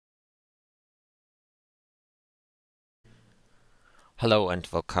Hello and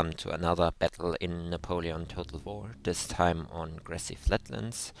welcome to another battle in Napoleon Total War, this time on Grassy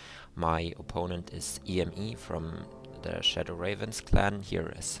Flatlands. My opponent is EmE from the Shadow Ravens clan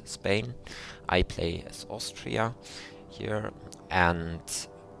here as Spain. I play as Austria here, and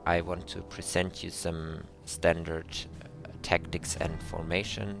I want to present you some standard tactics and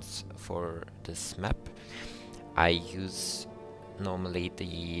formations for this map. I use normally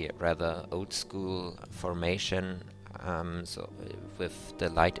the rather old school formation, with the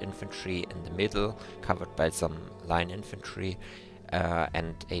light infantry in the middle, covered by some line infantry,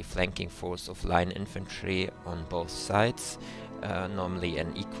 and a flanking force of line infantry on both sides. Normally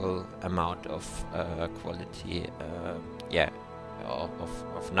an equal amount of quality,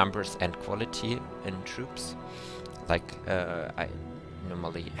 of numbers and quality in troops. Like I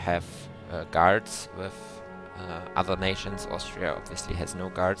normally have guards with other nations. Austria obviously has no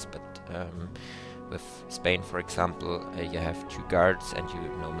guards, but with Spain, for example, you have 2 guards and you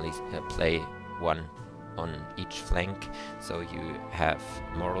normally play 1 on each flank, so you have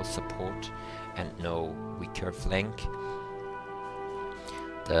moral support and no weaker flank.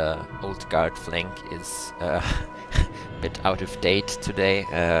 The old guard flank is a bit out of date today,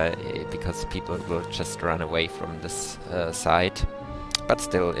 because people will just run away from this side, but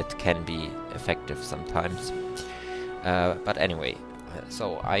still it can be effective sometimes. But anyway,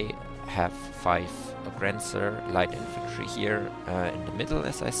 so I have 5 Grenzer light infantry here in the middle,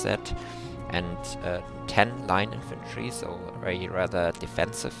 as I said, and 10 line infantry, so a rather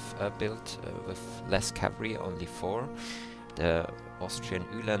defensive build with less cavalry, only 4. The Austrian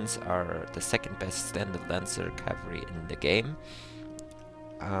Uhlans are the second best standard Lancer cavalry in the game,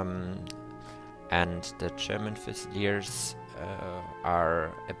 and the German Fusiliers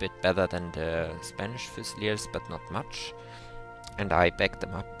are a bit better than the Spanish Fusiliers, but not much. And I back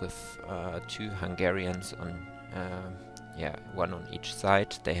them up with 2 Hungarians on, 1 on each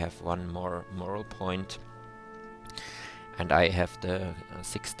side. They have 1 more moral point. And I have the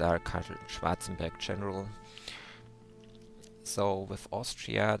 6-star Karl Schwarzenberg general. So with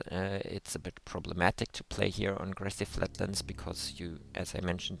Austria, it's a bit problematic to play here on Grassy Flatlands because you, as I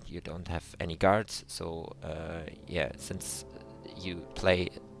mentioned, you don't have any guards. So since you play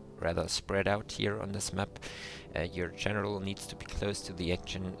rather spread out here on this map, your general needs to be close to the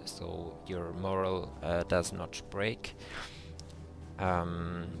action, so your moral does not break.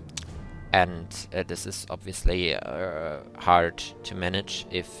 And this is obviously hard to manage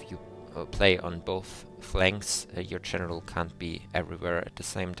if you play on both flanks. Your general can't be everywhere at the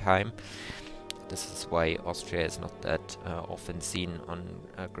same time. This is why Austria is not that often seen on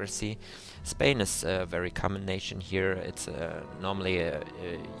Grassy. Spain is a very common nation here. It's normally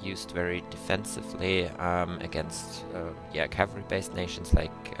used very defensively against cavalry-based nations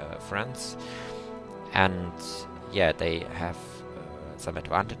like France. And they have some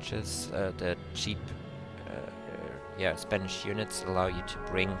advantages. The cheap Spanish units allow you to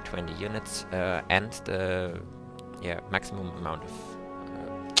bring 20 units and the maximum amount of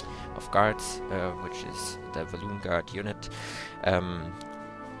guards, which is the Balloon Guard unit.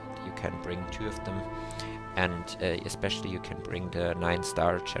 You can bring 2 of them, and especially you can bring the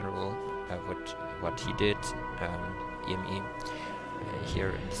 9-star general, what he did, EmE, here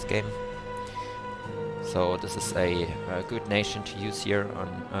in this game. So this is a good nation to use here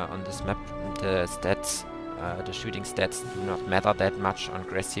on this map. The stats, the shooting stats do not matter that much on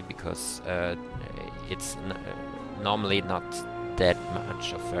Grassy because it's normally not that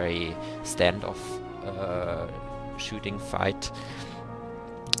much of a standoff shooting fight.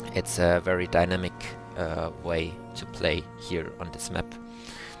 It's a very dynamic way to play here on this map,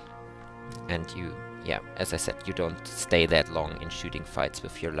 and you, as I said, you don't stay that long in shooting fights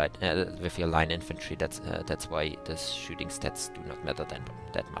with your line infantry. That's why the shooting stats do not matter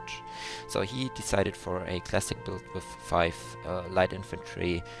that much. So he decided for a classic build with 5 light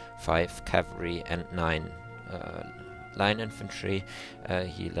infantry, 5 cavalry, and 9 line infantry.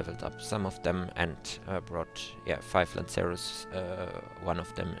 He leveled up some of them and brought 5 Lanceros. 1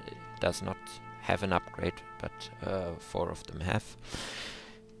 of them does not have an upgrade, but 4 of them have.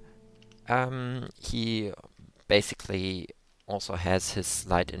 He basically also has his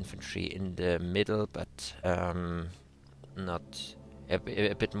light infantry in the middle, but not a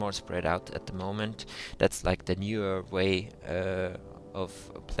bit more spread out at the moment. That's like the newer way of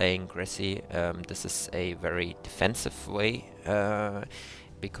playing Grassy. This is a very defensive way,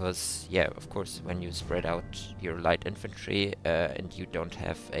 because of course when you spread out your light infantry and you don't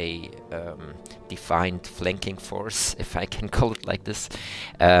have a defined flanking force, if I can call it like this,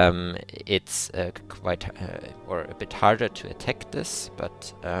 it's quite or a bit harder to attack this,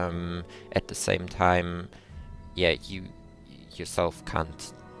 but at the same time you yourself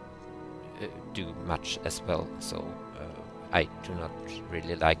can't do much as well. So I do not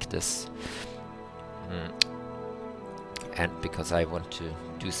really like this. And because I want to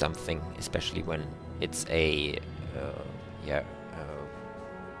do something, especially when it's a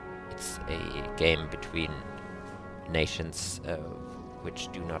it's a game between nations which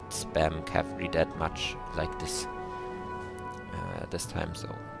do not spam cavalry that much like this this time. So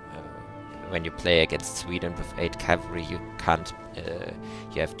when you play against Sweden with 8 cavalry, you can't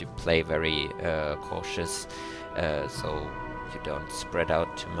you have to play very cautious, so you don't spread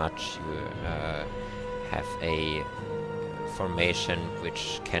out too much. You have a formation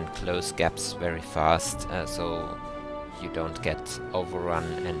which can close gaps very fast, so you don't get overrun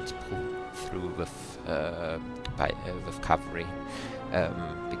and pulled through with cavalry,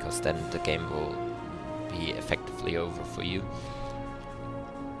 because then the game will be effectively over for you.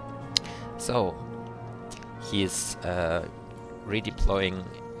 So he is redeploying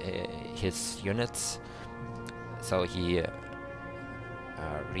his units, so he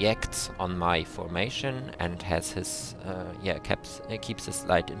reacts on my formation and has his keeps his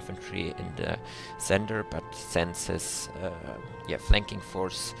light infantry in the center, but sends his flanking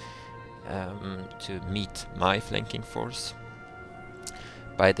force to meet my flanking force.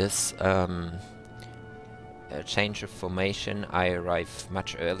 By this change of formation, I arrive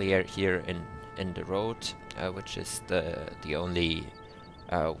much earlier here in the road, which is the only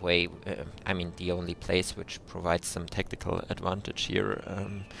way, the only place which provides some tactical advantage here,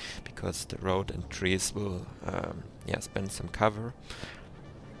 because the road and trees will spend some cover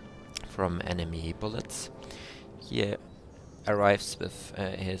from enemy bullets. He arrives with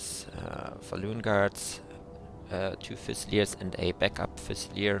his Falloon guards, 2 Fusiliers and a backup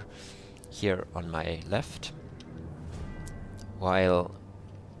Fusilier here on my left, while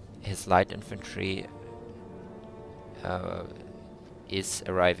his light infantry is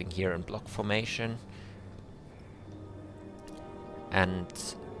arriving here in block formation, and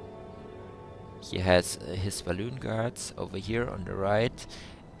he has his balloon guards over here on the right,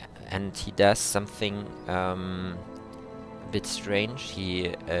 and he does something a bit strange.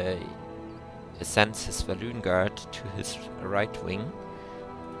 He sends his balloon guard to his right wing.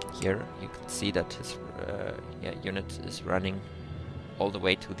 Here you can see that his unit is running all the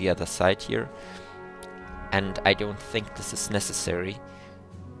way to the other side here, and I don't think this is necessary,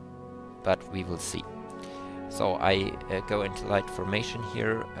 but we will see. So I go into light formation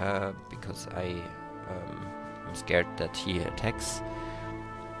here, because I'm scared that he attacks,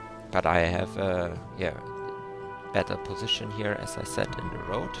 but I have a better position here, as I said, in the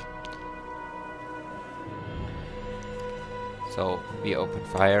road. So we open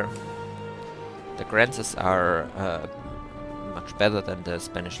fire. The Grasses are much better than the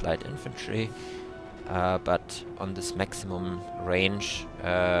Spanish light infantry, but on this maximum range,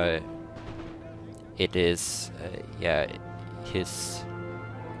 it is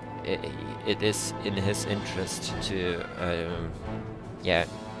it is in his interest to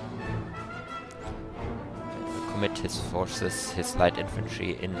commit his forces, his light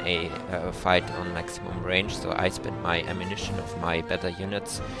infantry, in a fight on maximum range. So I spend my ammunition of my better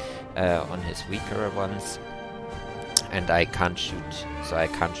units on his weaker ones, and I can't shoot, so I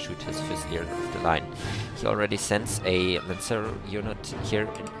can't shoot his Fusilier off the line. He already sends a Lancero unit here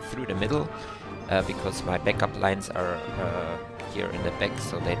through the middle, because my backup lines are here in the back,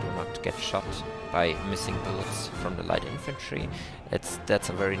 so they do not get shot by missing bullets from the light infantry. That's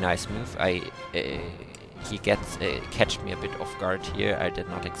a very nice move. He gets catch me a bit off guard here. I did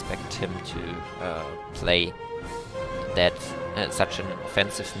not expect him to play that such an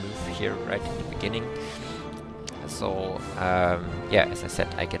offensive move here right in the beginning. So as I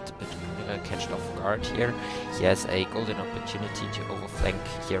said, I get a bit catched off guard here. He has a golden opportunity to overflank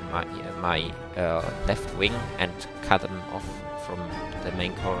here my left wing and cut him off from the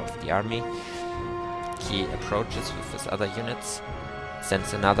main core of the army. He approaches with his other units,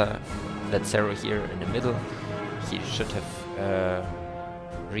 sends another Lancero here in the middle. He should have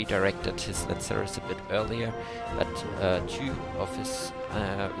redirected his Lanceros a bit earlier, but 2 of his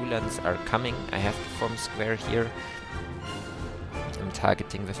Uhlans are coming. I have to form square here. I'm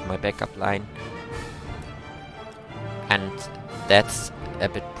targeting with my backup line, and that's a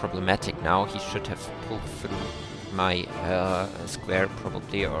bit problematic now. He should have pulled through my square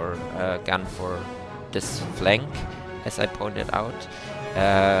probably, or gone for this flank, as I pointed out,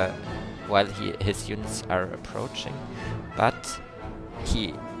 while his units are approaching, but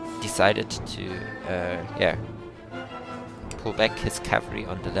he decided to pull back his cavalry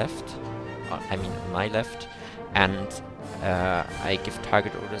on the left, on my left, and I give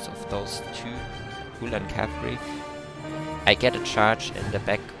target orders of those 2 Uhlan cavalry I get a charge in the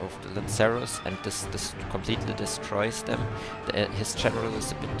back of the Lanceros, and this completely destroys them. His general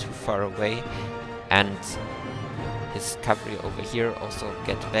is a bit too far away, and his cavalry over here also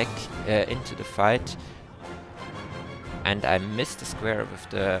get back into the fight. And I missed the square with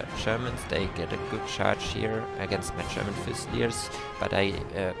the Germans. They get a good charge here against my German Fusiliers, but I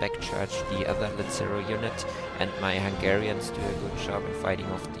backcharge the other Lancero unit, and my Hungarians do a good job in fighting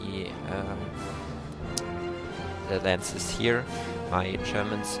off the lances here. My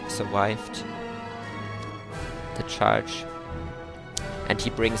Germans survived the charge, and he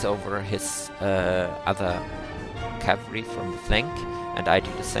brings over his other cavalry from the flank, and I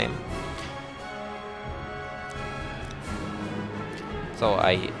do the same. So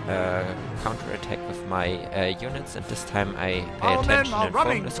I counterattack with my units, and this time I pay attention and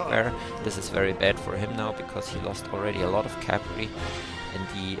form the square. This is very bad for him now, because he lost already a lot of cavalry in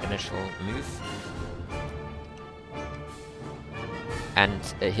the initial move. And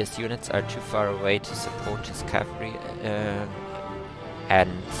his units are too far away to support his cavalry,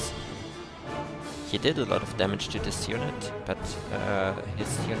 and he did a lot of damage to this unit, but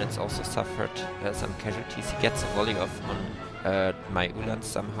his units also suffered some casualties. He gets a volley off on my Uhlans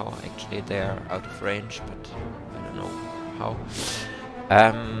somehow. Actually, they are out of range, but I don't know how.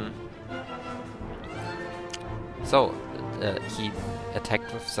 So he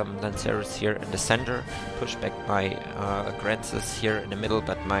attacked with some Lanceros here in the center, pushed back my Grassys here in the middle,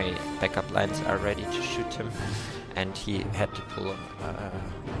 but my backup lines are ready to shoot him, and he had to pull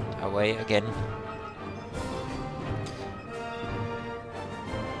away again.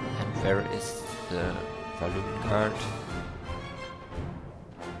 And where is the Balloon Guard?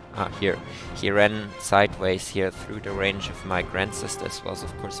 Ah, here. He ran sideways here through the range of my Grassys. This was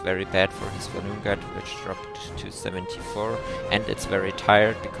of course very bad for his Balloon Guard, which dropped to 74, and it's very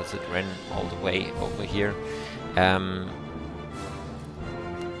tired because it ran all the way over here.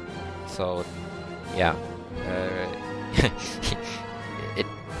 So yeah,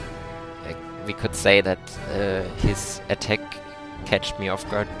 we could say that his attack catched me off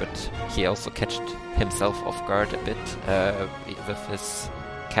guard, but he also catched himself off guard a bit with his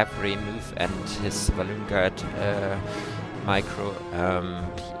cavalry move and his Balloon Guard micro.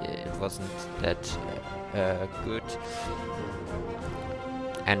 It wasn't that good.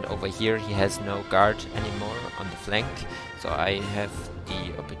 And over here he has no guard anymore on the flank, so I have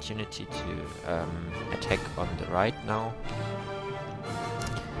the opportunity to attack on the right now.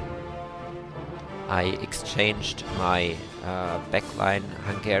 I exchanged my backline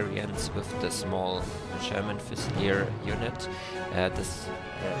Hungarians with the small German Fusilier unit.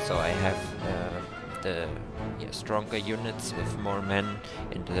 So I have the stronger units with more men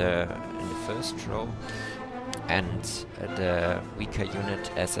in the first row, and the weaker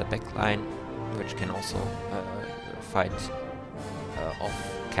unit as a backline, which can also fight off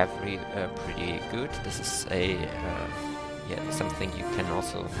cavalry pretty good. This is a something you can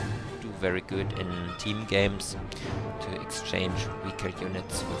also do very good in team games, to exchange weaker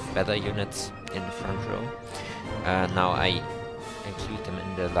units with better units in the front row. Now I include them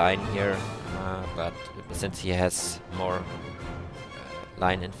in the line here, but since he has more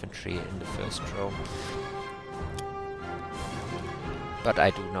line infantry in the first row, but I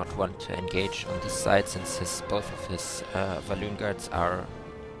do not want to engage on this side, since both of his Balloon Guards are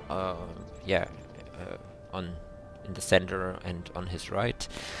in the center and on his right.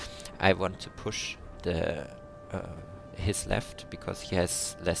 I want to push his left, because he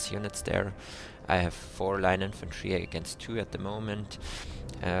has less units there. I have 4 line infantry against 2 at the moment,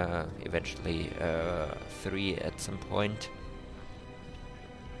 eventually 3 at some point.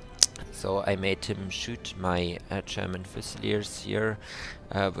 So I made him shoot my German Fusiliers here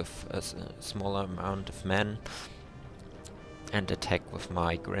with a smaller amount of men, and attack with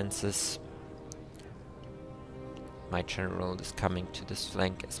my Grassys. My general is coming to this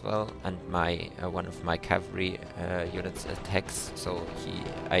flank as well, and my one of my cavalry units attacks, so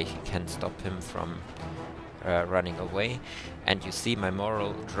I can stop him from running away. And you see my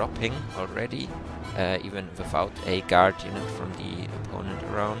morale dropping already, even without a guard unit from the opponent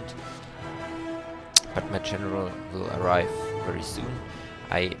around. But my general will arrive very soon.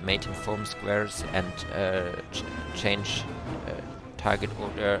 I made him form squares and change target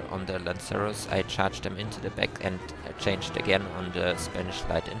order on the Lanceros. I charged them into the back and changed again on the Spanish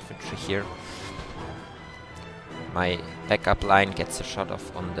light infantry here. My backup line gets a shot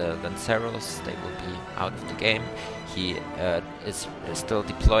off on the Lanceros. They will be out of the game. He is still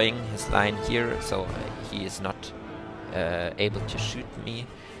deploying his line here, so he is not able to shoot me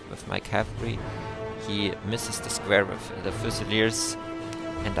with my cavalry. He misses the square with the Fusiliers,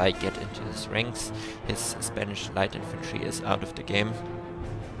 and I get into his ranks. His Spanish light infantry is out of the game.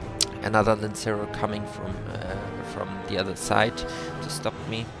 Another Lancero coming from the other side to stop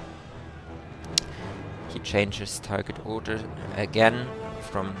me. He changes target order again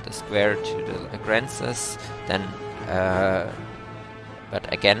from the square to the Lagrensas. Then,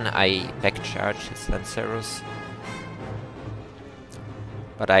 but again I backcharge his Lanceros.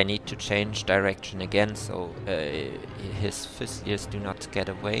 But I need to change direction again, so his Fusiliers do not get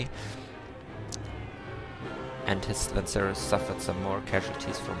away. And his Lanceros suffered some more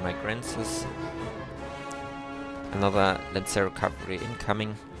casualties from my Grenses. Another Lancero cavalry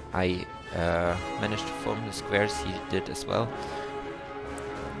incoming. I managed to form the squares, he did as well.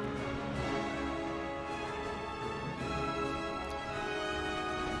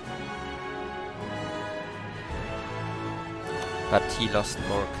 But he lost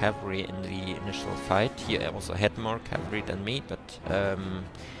more cavalry in the initial fight. He also had more cavalry than me, but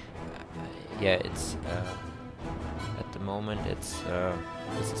yeah, it's at the moment it's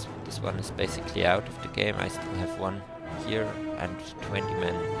this one is basically out of the game. I still have one here and 20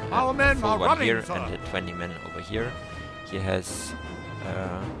 men. Our men are one running, here sir. and 20 men over here. He has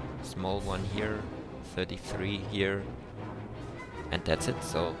a small one here, 33 here, and that's it.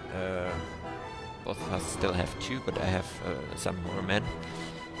 So. Both of us still have 2, but I have some more men.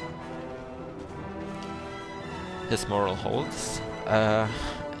 His moral holds,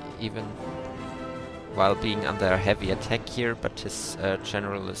 even while being under heavy attack here, but his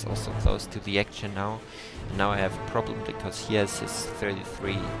general is also close to the action now. And now I have a problem because he has his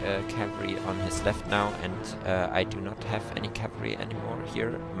 33 cavalry on his left now, and I do not have any cavalry anymore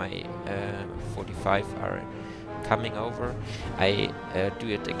here. My 45 are coming over. I do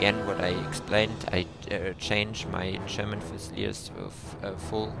it again what I explained. I change my German Fusiliers of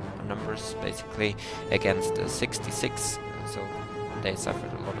full numbers basically against 66, so they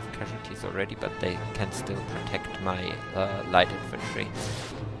suffered a lot of casualties already, but they can still protect my light infantry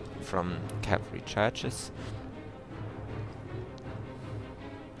from cavalry charges.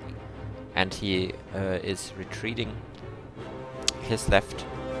 And he is retreating his left.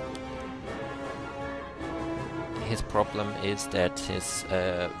 His problem is that his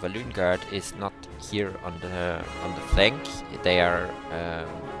Walloon Guard is not here on the flank. They are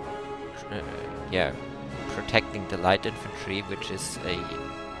yeah, protecting the light infantry, which is a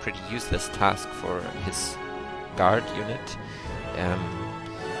pretty useless task for his guard unit.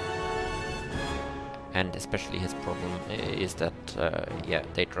 And especially his problem is that yeah,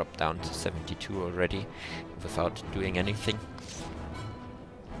 they drop down to 72 already without doing anything.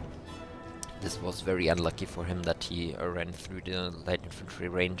 This was very unlucky for him that he ran through the light infantry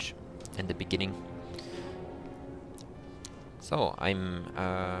range in the beginning. So I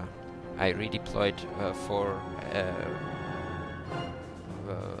redeployed 4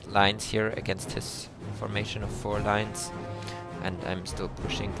 lines here against his formation of 4 lines, and I'm still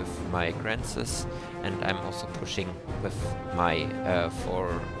pushing with my Grenses, and I'm also pushing with my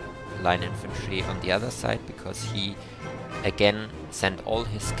 4 line infantry on the other side, because he again sent all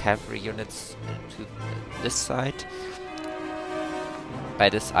his cavalry units to this side. By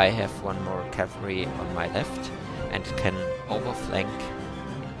this I have 1 more cavalry on my left and can overflank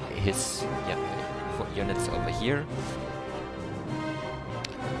his units over here.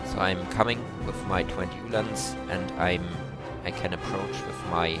 So I'm coming with my 20 Uhlans, and I can approach with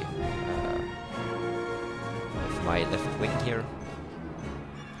my left wing here.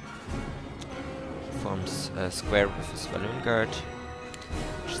 Forms a square with his Walloon Guard,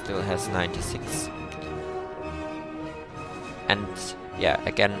 which still has 96. And yeah,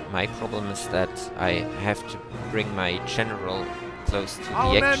 again, my problem is that I have to bring my general close to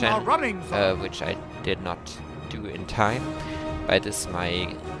the action, which I did not do in time. By this,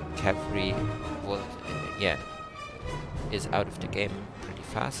 my cavalry will, yeah, is out of the game pretty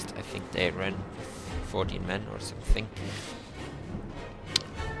fast. I think they ran 14 men or something.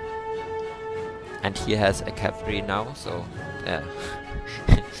 And he has a cavalry now, so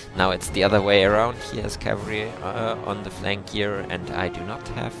now it's the other way around. He has cavalry on the flank here, and I do not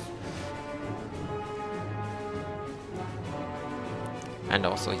have. And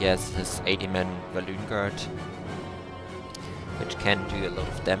also he has his 80 men Walloon Guard, which can do a lot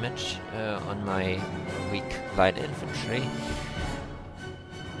of damage on my weak light infantry.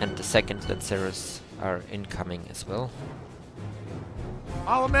 And the second Lanceros are incoming as well.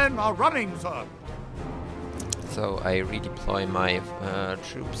 Our men are running, sir. So I redeploy my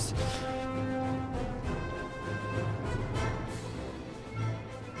troops.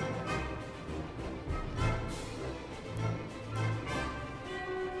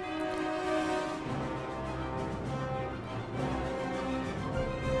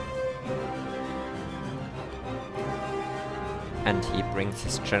 and he brings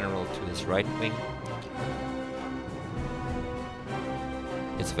his general to his right wing.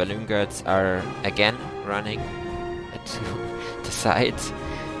 His Walloon Guards are again running to the side,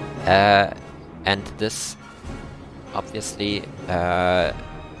 and this obviously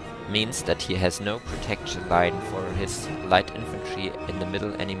means that he has no protection line for his light infantry in the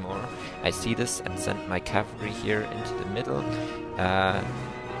middle anymore. I see this and send my cavalry here into the middle,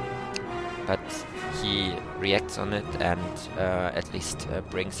 but he reacts on it and at least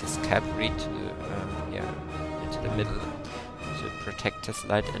brings his cavalry to into the middle to protect his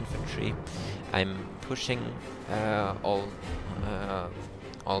light infantry. I'm pushing all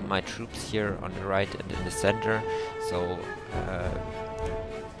my troops here on the right and in the center, so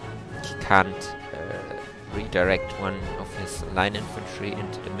he can't redirect one of his line infantry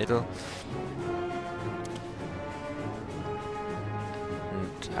into the middle.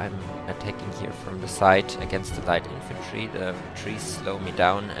 And I'm attacking here from the side against the light infantry. The trees slow me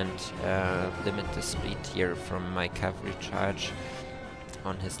down and limit the speed here from my cavalry charge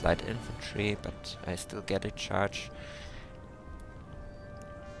on his light infantry, but I still get a charge.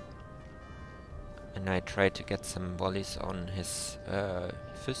 And I try to get some volleys on his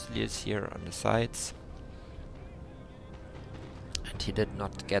Fusiliers here on the sides. And he did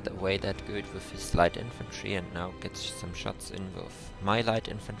not get away that good with his light infantry, and now gets some shots in with my light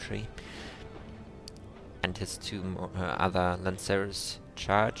infantry. And his two other Lancers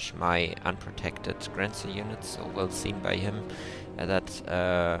charge my unprotected Grassy units, so well seen by him that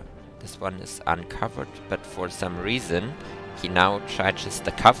this one is uncovered, but for some reason he now charges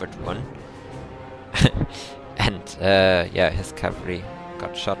the covered one. And yeah, his cavalry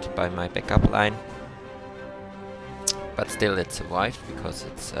got shot by my backup line, but still it survived because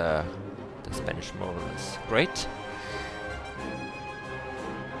it's the Spanish morale is great.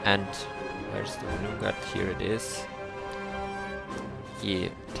 And where's the Walloon Guard? Here it is. He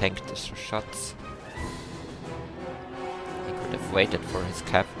tanked the shots. He could have waited for his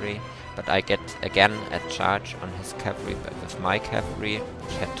cavalry, but I get again a charge on his cavalry with my cavalry,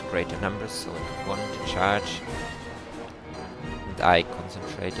 which had greater numbers, so it won the charge. And I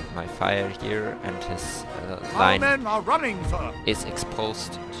concentrated my fire here, and his line are running, sir. is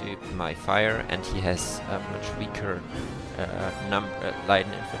exposed to my fire, and he has a much weaker line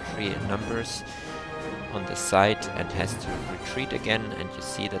infantry in numbers on the side and has to retreat again, and you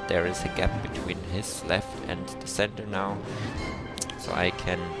see that there is a gap between his left and the center now, so I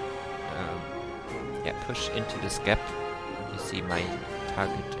can push into this gap. You see my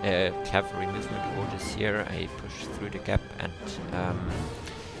target cavalry movement orders here. I push through the gap and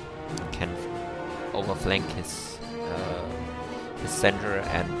can overflank his center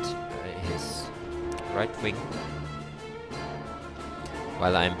and his right wing,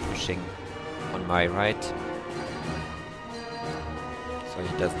 while I'm pushing on my right, so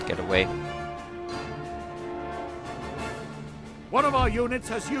he doesn't get away. One of our units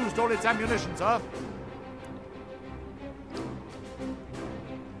has used all its ammunition, sir.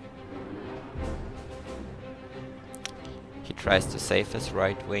 He tries to save his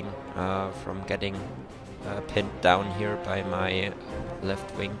right wing from getting pinned down here by my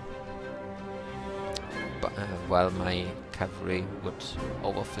left wing, while my cavalry would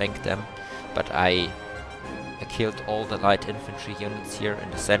overflank them, but I killed all the light infantry units here in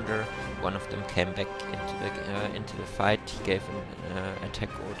the center. One of them came back into the fight. He gave an attack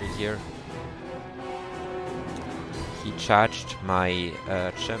order here. He charged my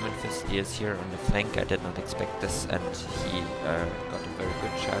German Fusiliers here on the flank. I did not expect this, and he got a very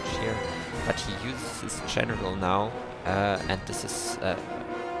good charge here. But he uses his general now, and this is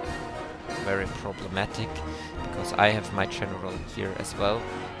very problematic, because I have my general here as well,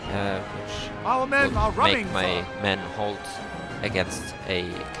 which Our men are running, make my men hold against a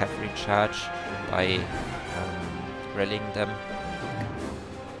cavalry charge by rallying them.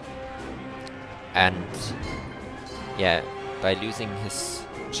 And yeah, by losing his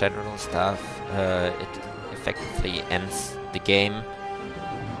general staff, it effectively ends the game.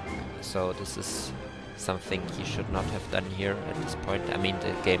 So this is something he should not have done here at this point. I mean,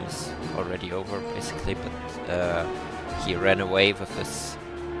 the game is already over basically, but he ran away with his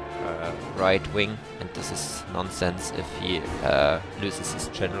right wing, and this is nonsense if he loses his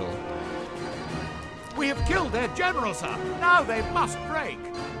general. We have killed their general, sir. Now they must break.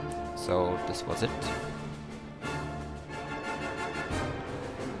 So this was it.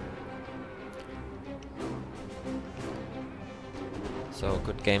 So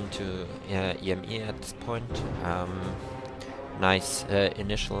good game to EmE at this point. Nice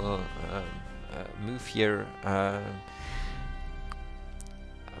initial move here,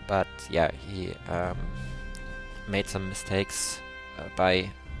 but yeah, he made some mistakes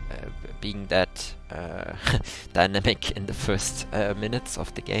by being that dynamic in the first minutes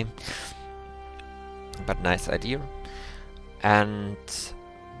of the game. But nice idea. And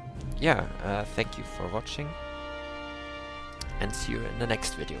yeah, thank you for watching, and see you in the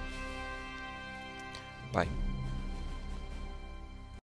next video. Bye.